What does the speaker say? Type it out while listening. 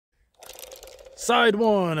Side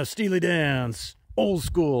one of Steely Dan's Old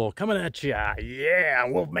School coming at ya. Yeah,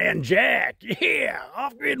 Wolfman Jack. Yeah,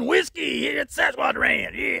 off-grid whiskey here at Sasquatch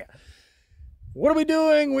Ranch. Yeah. What are we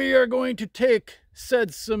doing? We are going to take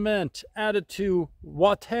said cement, add it to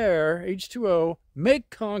water, H2O, make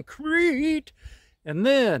concrete, and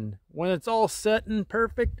then when it's all set and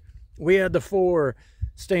perfect, we add the 4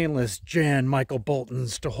 stainless Jan Michael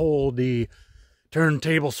Boltons to hold the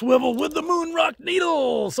turntable swivel with the moon rock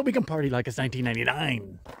needle so we can party like it's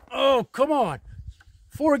 1999. Oh, come on.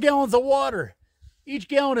 4 gallons of water. Each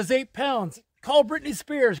gallon is 8 pounds. Call Britney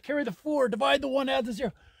Spears. Carry the 4. Divide the 1. Add the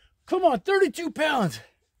 0. Come on, 32 pounds.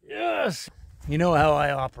 Yes. You know how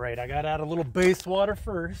I operate. I got to add a little base water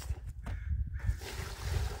first.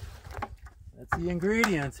 That's the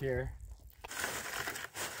ingredients here.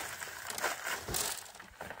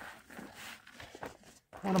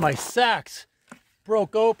 One of my sacks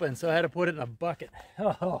broke open, so I had to put it in a bucket.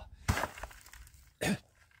 Oh.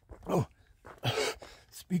 Oh.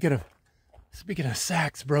 Speaking of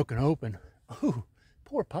sacks broken open. Ooh,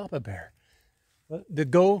 poor Papa Bear. The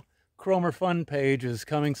Go Cromer Fun page is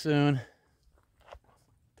coming soon.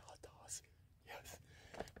 Yes.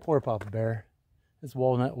 Poor Papa Bear. His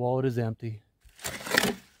walnut wallet is empty.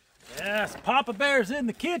 Yes, Papa Bear's in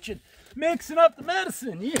the kitchen mixing up the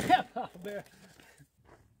medicine. Yeah, Papa Bear.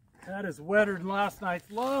 That is wetter than last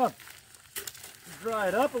night's love. Dry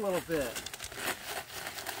it up a little bit.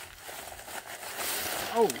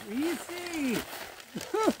 Oh, easy.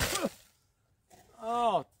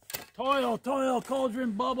 Oh, toil, toil,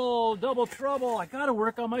 cauldron, bubble, double trouble. I gotta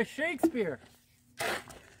work on my Shakespeare.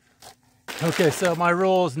 Okay, so my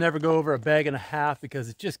rule is never go over 1.5 bags because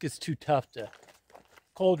it just gets too tough to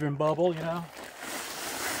cauldron bubble, you know.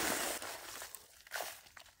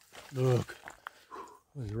 Look.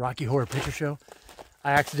 It was a Rocky Horror Picture Show.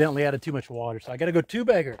 I accidentally added too much water, so I gotta go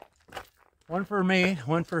 2-bagger. 1 for me,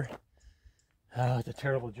 1 for... Oh, it's a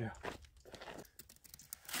terrible joke.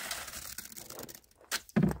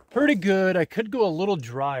 Pretty good. I could go a little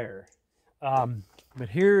drier. But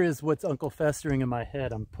here is what's Uncle Festering in my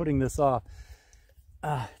head. I'm putting this off.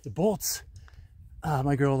 The bolts,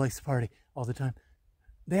 my girl likes to party all the time.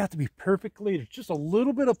 They have to be perfectly, there's just a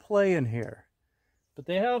little bit of play in here. But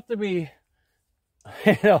they have to be,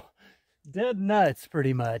 you know, dead nuts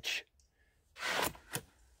pretty much.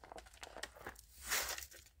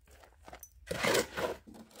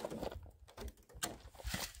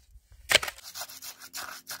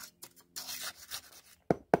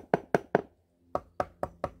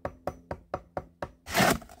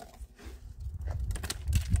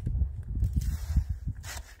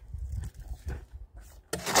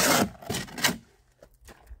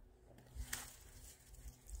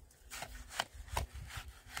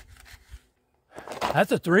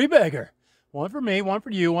 That's a 3-bagger. 1 for me, 1 for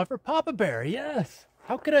you, 1 for Papa Bear. Yes.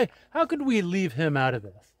 How could we leave him out of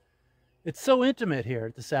this? It's so intimate here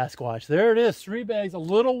at the Sasquatch. There it is, 3 bags, a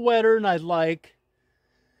little wetter than I'd like.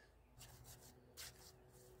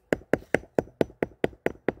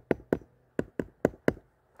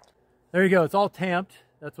 There you go. It's all tamped.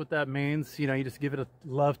 That's what that means. You know, you just give it a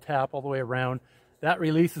love tap all the way around. That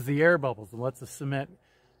releases the air bubbles and lets the cement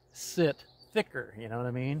sit thicker. You know what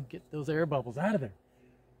I mean? Get those air bubbles out of there.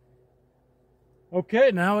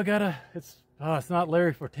 Okay, now I gotta, it's not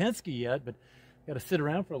Larry Fortensky yet, but gotta sit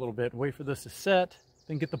around for a little bit and wait for this to set,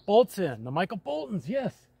 then get the bolts in, the Michael Boltons,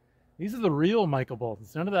 yes. These are the real Michael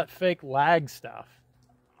Boltons, none of that fake lag stuff.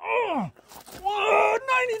 Oh, whoa,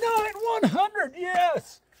 99, 100,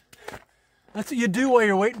 yes. That's what you do while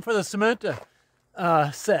you're waiting for the cement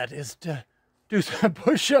to set, is to do some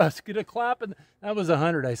push-ups, get a clap, and that was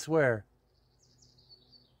 100, I swear.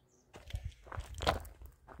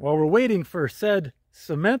 While we're waiting for said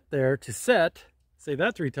cement there to set, say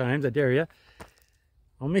that 3 times, I dare you.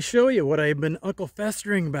 Let me show you what I've been Uncle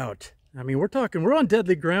Festering about. I mean, we're on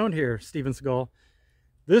deadly ground here, Steven Seagal.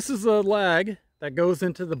 This is a lag that goes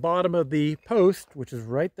into the bottom of the post, which is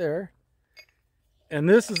right there. And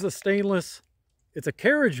this is a stainless, it's a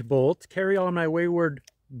carriage bolt, carry on my wayward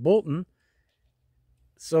Bolton.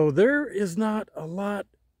 So there is not a lot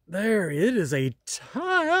there. It is a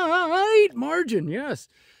tight margin, yes.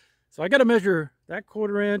 So I got to measure that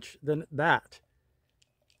 1/4 inch, then that,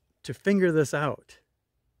 to finger this out.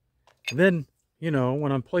 And then, you know,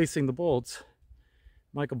 when I'm placing the bolts,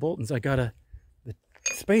 Michael Boltons, I got to, the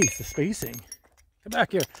spacing. Come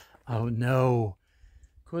back here. Oh no.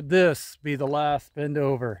 Could this be the last bend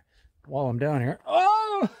over while I'm down here?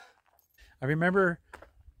 Oh! I remember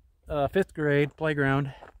 5th grade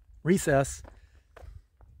playground, recess,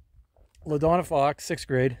 LaDonna Fox, 6th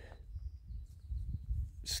grade,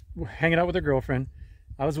 hanging out with her girlfriend.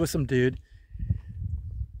 I was with some dude.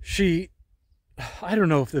 I don't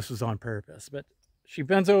know if this was on purpose, but she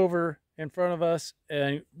bends over in front of us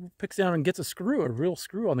and picks down and gets a real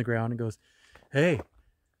screw on the ground and goes, "Hey,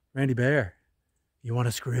 Randy Bear, you want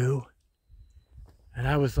a screw?" And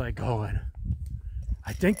I was like going,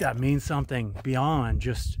 I think that means something beyond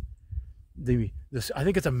just this. I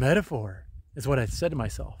think it's a metaphor, is what I said to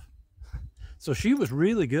myself. So she was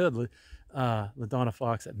really good, LaDonna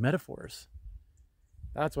Fox, at metaphors.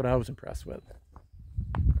 That's what I was impressed with.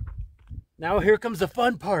 Now here comes the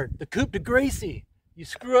fun part, the coup de Gracie. You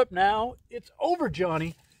screw up now, it's over,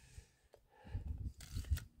 Johnny.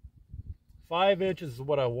 5 inches is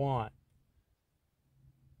what I want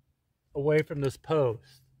away from this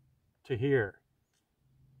post to here.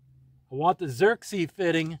 I want the Xerxes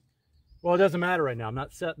fitting. Well, it doesn't matter right now. I'm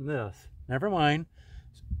not setting this. Never mind.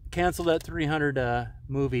 Cancel that 300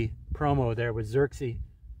 movie promo there with Xerxes.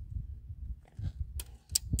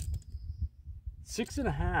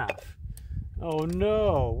 6.5. Oh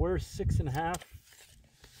no, where's 6.5?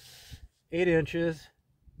 8 inches.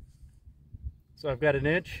 So I've got 1.5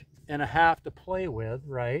 inches to play with,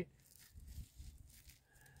 right?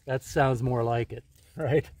 That sounds more like it,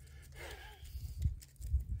 right?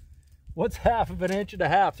 What's 1/2 inch and a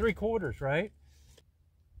half? 3/4, right?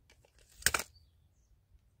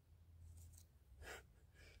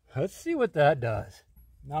 Let's see what that does.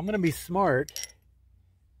 Now I'm going to be smart.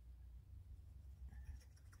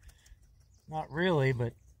 Not really,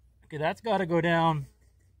 but okay, that's got to go down.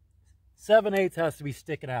 7/8 has to be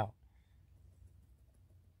sticking out.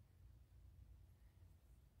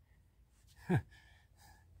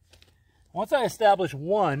 Once I establish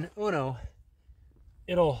uno,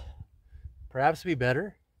 it'll perhaps be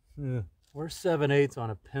better. Where's 7/8 on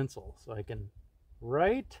a pencil? So I can,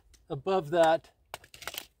 right above that,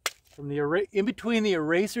 from the in between the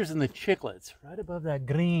erasers and the chiclets, right above that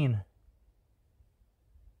green.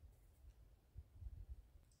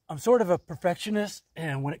 I'm sort of a perfectionist,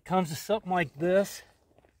 and when it comes to something like this,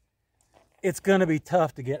 it's going to be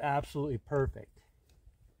tough to get absolutely perfect.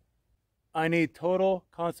 I need total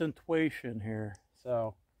concentration here,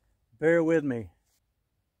 so bear with me.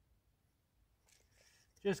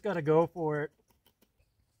 Just got to go for it.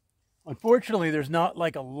 Unfortunately, there's not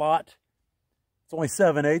like a lot. It's only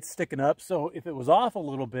 7/8 sticking up, so if it was off a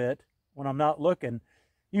little bit when I'm not looking,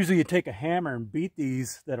 usually you take a hammer and beat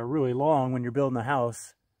these that are really long when you're building a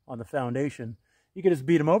house on the foundation. You can just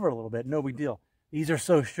beat them over a little bit, no big deal. These are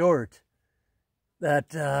so short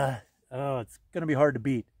that, oh, it's going to be hard to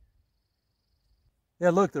beat. Yeah,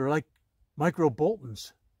 look, they're like micro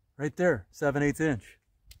Boltons right there, 7/8 inch.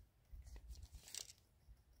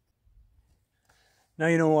 Now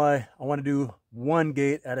you know why I want to do one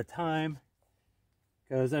gate at a time,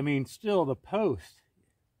 because I mean, still the post,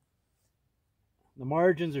 the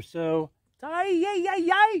margins are so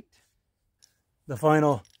tight. The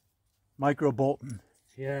final micro Bolton,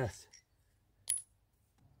 yes.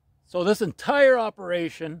 So this entire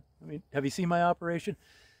operation, I mean, have you seen my operation?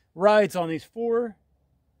 Rides on these 4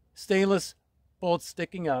 stainless bolts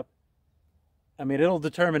sticking up. I mean, it'll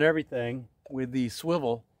determine everything with the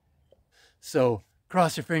swivel. So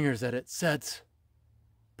cross your fingers that it sets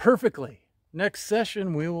perfectly. Next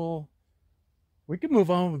session, we can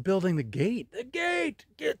move on with building the gate. The gate!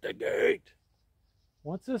 Get the gate!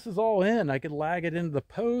 Once this is all in, I can lag it into the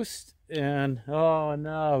post, and oh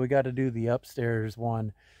no, we got to do the upstairs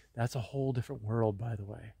one. That's a whole different world, by the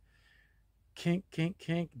way. Kink, kink,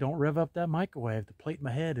 kink. Don't rev up that microwave. The plate in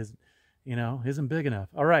my head isn't big enough.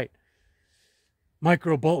 All right.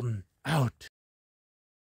 Micro Bolton out.